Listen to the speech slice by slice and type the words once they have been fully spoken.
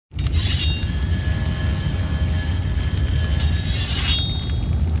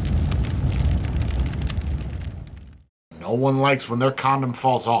No one likes when their condom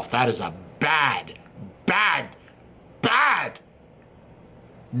falls off. That is a bad, bad, bad.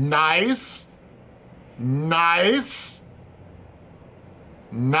 Nice. Nice.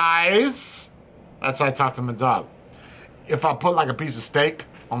 Nice. That's how I talk to my dog. If I put like a piece of steak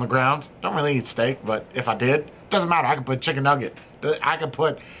on the ground, don't really eat steak, but if I did, doesn't matter. I could put chicken nugget. I could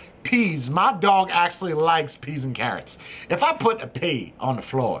put peas. My dog actually likes peas and carrots. If I put a pea on the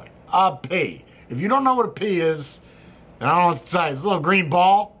floor, a pea. If you don't know what a pea is, then I don't know what to say. It's a little green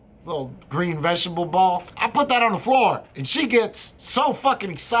ball. Little green vegetable ball. I put that on the floor and she gets so fucking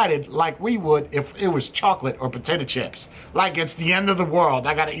excited like we would if it was chocolate or potato chips. Like it's the end of the world.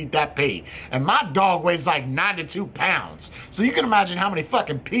 I gotta eat that pea. And my dog weighs like 92 pounds. So you can imagine how many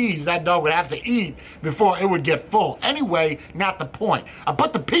fucking peas that dog would have to eat before it would get full. Anyway, not the point. I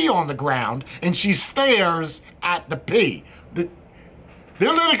put the pea on the ground and she stares at the pea.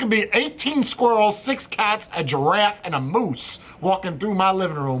 There literally could be 18 squirrels, 6 cats, a giraffe, and a moose walking through my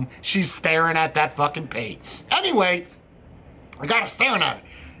living room. She's staring at that fucking pea. Anyway, I got her staring at it.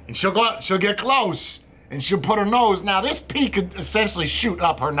 And she'll get close. And she'll put her nose. Now, this pea could essentially shoot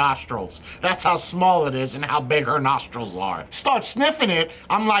up her nostrils. That's how small it is and how big her nostrils are. Start sniffing it.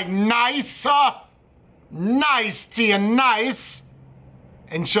 I'm like, nice. Nice, Tia, nice.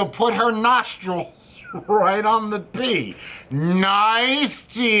 And she'll put her nostrils right on the pea. Nice,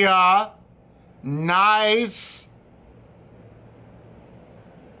 Tia. Nice.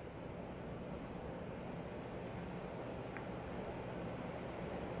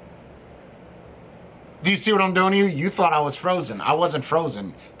 Do you see what I'm doing to you? You thought I was frozen. I wasn't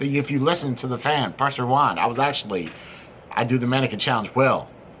frozen. If you listen to the fan, press rewind. I do the mannequin challenge well.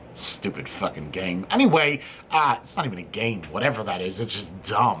 Stupid fucking game. Anyway, it's not even a game. Whatever that is, it's just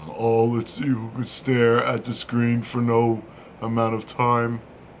dumb. Oh, let's see who could stare at the screen for no amount of time.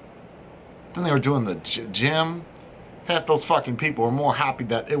 Then they were doing the gym. Half those fucking people were more happy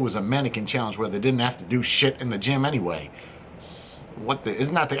that it was a mannequin challenge where they didn't have to do shit in the gym anyway.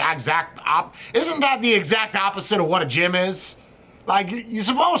 Isn't that the exact opposite of what a gym is? Like, you're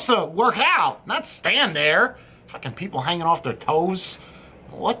supposed to work out, not stand there. Fucking people hanging off their toes.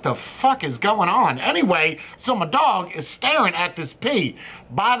 What the fuck is going on? Anyway, so my dog is staring at this pea.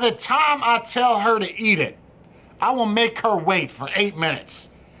 By the time I tell her to eat it, I will make her wait for 8 minutes.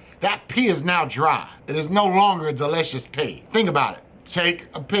 That pea is now dry. It is no longer a delicious pea. Think about it. Take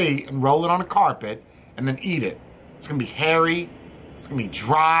a pea and roll it on a carpet and then eat it. It's gonna be hairy. It's gonna be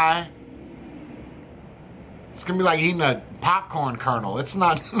dry. It's gonna be like eating a popcorn kernel. It's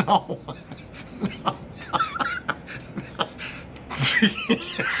not, no. No.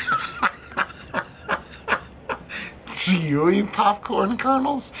 Do you eat popcorn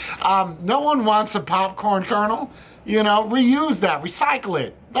kernels? No one wants a popcorn kernel. You know, reuse that, recycle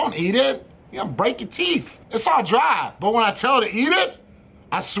it. Don't eat it. You're gonna break your teeth. It's all dry, but when I tell her to eat it,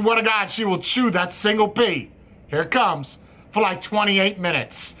 I swear to God, she will chew that single pea. Here it comes, for like 28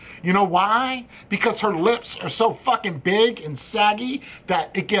 minutes. You know why? Because her lips are so fucking big and saggy that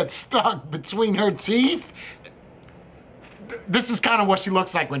it gets stuck between her teeth. This is kind of what she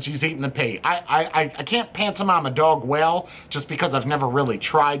looks like when she's eating the pea. I can't pantomime a dog well just because I've never really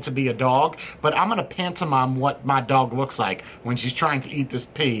tried to be a dog, but I'm gonna pantomime what my dog looks like when she's trying to eat this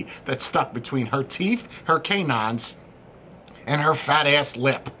pea that's stuck between her teeth, her canines, and her fat ass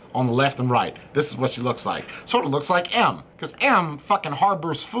lip on the left and right. This is what she looks like. Sort of looks like M, because M fucking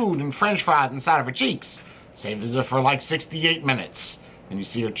harbors food and french fries inside of her cheeks. Saves her for like 68 minutes. And you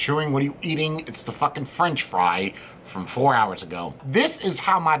see her chewing, what are you eating? It's the fucking french fry from 4 hours ago. This is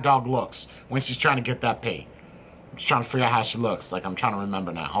how my dog looks when she's trying to get that pee. I'm just trying to figure out how she looks. Like, I'm trying to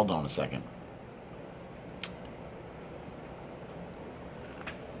remember now. Hold on a second.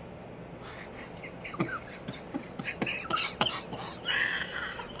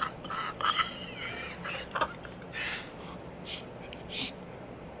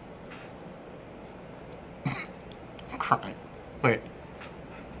 I'm crying. Wait.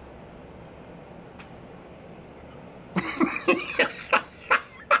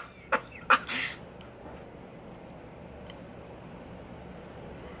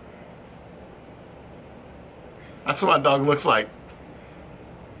 That's what my dog looks like.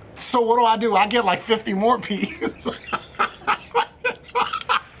 So what do? I get like 50 more peas.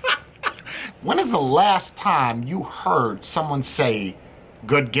 When is the last time you heard someone say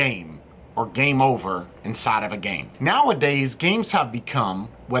good game or game over inside of a game? Nowadays, games have become,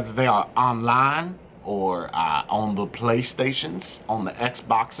 whether they are online or on the PlayStations, on the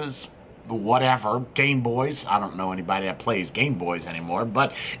Xboxes, whatever, Game Boys. I don't know anybody that plays Game Boys anymore,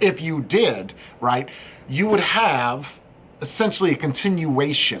 but if you did, right, you would have essentially a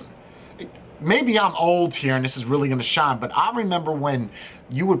continuation. maybe I'm old here and this is really gonna shine, but I remember when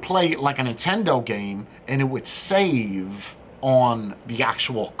you would play like a Nintendo game and it would save on the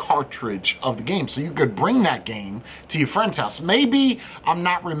actual cartridge of the game. So you could bring that game to your friend's house. Maybe I'm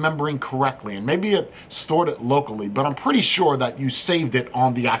not remembering correctly, and maybe it stored it locally, but I'm pretty sure that you saved it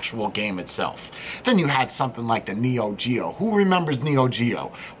on the actual game itself. Then you had something like the Neo Geo. Who remembers Neo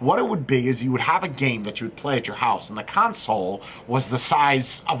Geo? What it would be is you would have a game that you would play at your house, and the console was the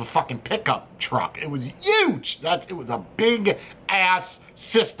size of a fucking pickup truck. It was huge. It was a big ass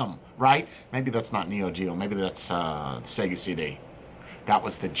system, right? Maybe that's not Neo Geo. Maybe that's Sega CD. That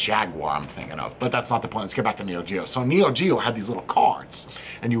was the Jaguar I'm thinking of. But that's not the point. Let's get back to Neo Geo. So Neo Geo had these little cards.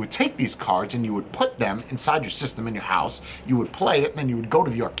 And you would take these cards and you would put them inside your system in your house. You would play it, and then you would go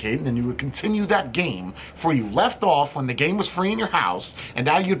to the arcade, and then you would continue that game where you left off when the game was free in your house. And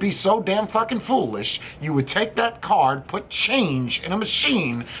now you'd be so damn fucking foolish, you would take that card, put change in a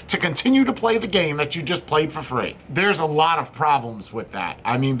machine to continue to play the game that you just played for free. There's a lot of problems with that.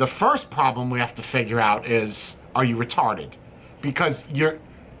 I mean, the first problem we have to figure out is, are you retarded? Because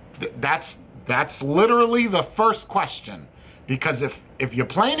that's literally the first question. Because if you're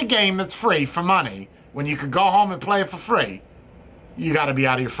playing a game that's free for money, when you could go home and play it for free, you gotta be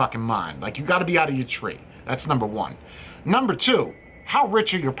out of your fucking mind. Like, you gotta be out of your tree. That's number one. Number two, how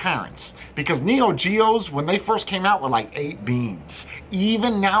rich are your parents? Because Neo Geos, when they first came out, were like 8 beans.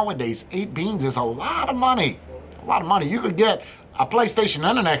 Even nowadays, 8 beans is a lot of money. A lot of money. You could get a PlayStation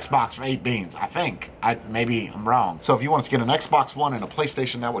and an Xbox for 8 beans, I think. Maybe I'm wrong. So if you want to get an Xbox One and a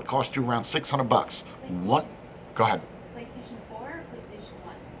PlayStation, that would cost you around $600. One, go ahead. PlayStation 4 or PlayStation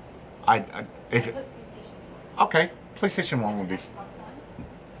 1? If I put PlayStation 4. Okay, PlayStation 1 would be. Xbox One?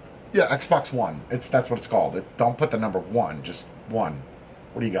 Yeah, Xbox One. That's what it's called. Don't put the number 1, just 1.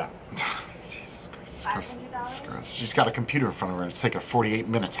 What do you got? Jesus Christ. $500? She's got a computer in front of her. It's taken her 48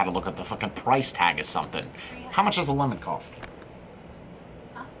 minutes how to look at the fucking price tag of something. How much does a lemon cost?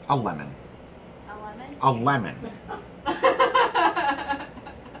 Huh? A lemon. A lemon? A lemon.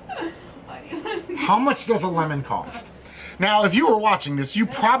 How much does a lemon cost? Now, if you were watching this, you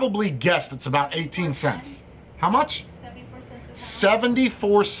probably guessed it's about 18 cents. How much?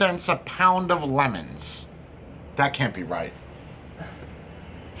 74 cents a pound of lemons. That can't be right.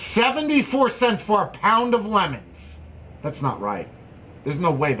 74 cents for a pound of lemons. That's not right. There's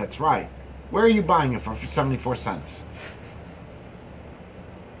no way that's right. Where are you buying it for 74 cents?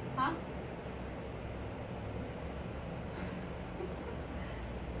 Huh?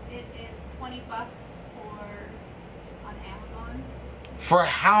 It is $20 on Amazon. For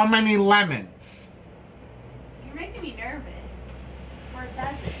how many lemons? You're making me nervous. For a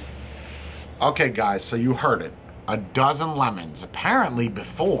dozen. Okay, guys, so you heard it. A dozen lemons. Apparently,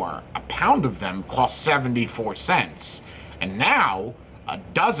 before, a pound of them cost 74 cents. And now, a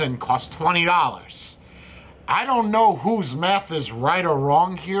dozen costs $20. I don't know whose math is right or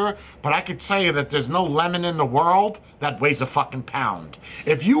wrong here, but I could tell you that there's no lemon in the world that weighs a fucking pound.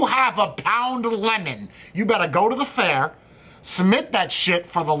 If you have a pound of lemon, you better go to the fair, submit that shit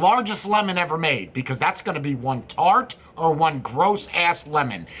for the largest lemon ever made, because that's going to be one tart or one gross-ass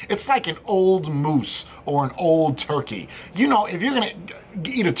lemon. It's like an old moose or an old turkey. You know, if you're going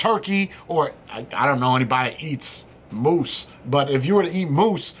to eat a turkey, or I don't know anybody that eats moose, but if you were to eat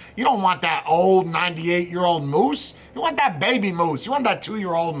moose, you don't want that old 98-year-old moose. You want that baby moose. You want that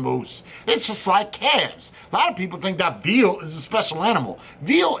 2-year-old moose. It's just like calves. A lot of people think that veal is a special animal.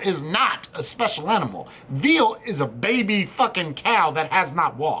 Veal is not a special animal. Veal is a baby fucking cow that has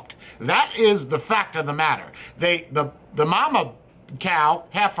not walked. That is the fact of the matter. The mama cow,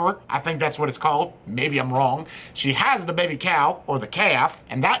 heifer, I think that's what it's called, maybe I'm wrong, she has the baby cow, or the calf,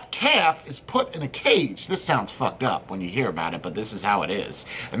 and that calf is put in a cage. This sounds fucked up when you hear about it, but this is how it is.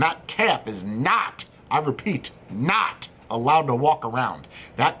 And that calf is not, I repeat, not allowed to walk around.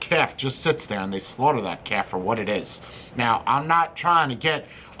 That calf just sits there, and they slaughter that calf for what it is. Now, I'm not trying to get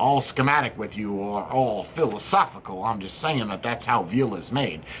all schematic with you or all philosophical. I'm just saying that that's how veal is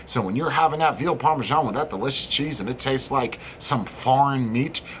made. So when you're having that veal parmesan with that delicious cheese and it tastes like some foreign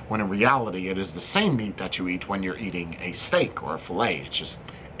meat, when in reality it is the same meat that you eat when you're eating a steak or a filet. It's just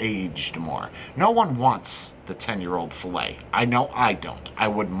aged more. No one wants the 10-year-old filet. I know I don't. I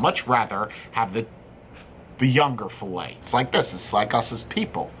would much rather have the younger filet. It's like this. It's like us as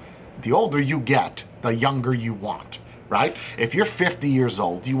people. The older you get, the younger you want. Right? If you're 50 years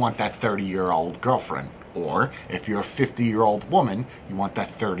old, you want that 30-year-old girlfriend. Or if you're a 50-year-old woman, you want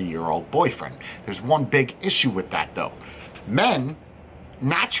that 30-year-old boyfriend. There's one big issue with that, though. Men,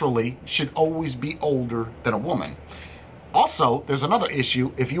 naturally, should always be older than a woman. Also, there's another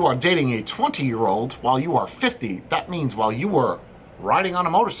issue. If you are dating a 20-year-old while you are 50, that means while you were riding on a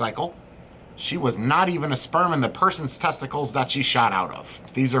motorcycle, She was not even a sperm in the person's testicles that she shot out of.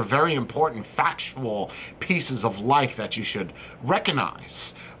 These are very important factual pieces of life that you should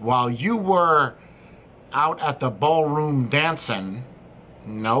recognize. While you were out at the ballroom dancing,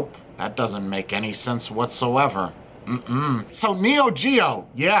 nope, that doesn't make any sense whatsoever. So Neo Geo,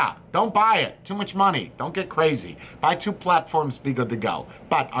 yeah, don't buy it. Too much money. Don't get crazy. Buy 2 platforms, be good to go.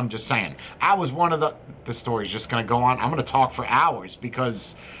 But I'm just saying, I was one of the story's just gonna go on. I'm gonna talk for hours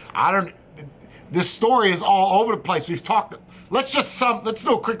because this story is all over the place. We've talked, let's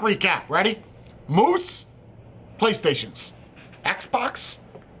do a quick recap. Ready? Moose, PlayStations, Xbox,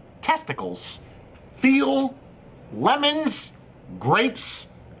 testicles, feel, lemons, grapes,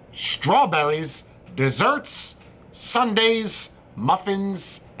 strawberries, desserts, sundaes,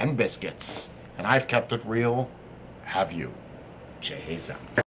 muffins, and biscuits. And I've kept it real. Have you? Jay's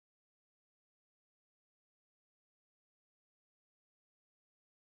out.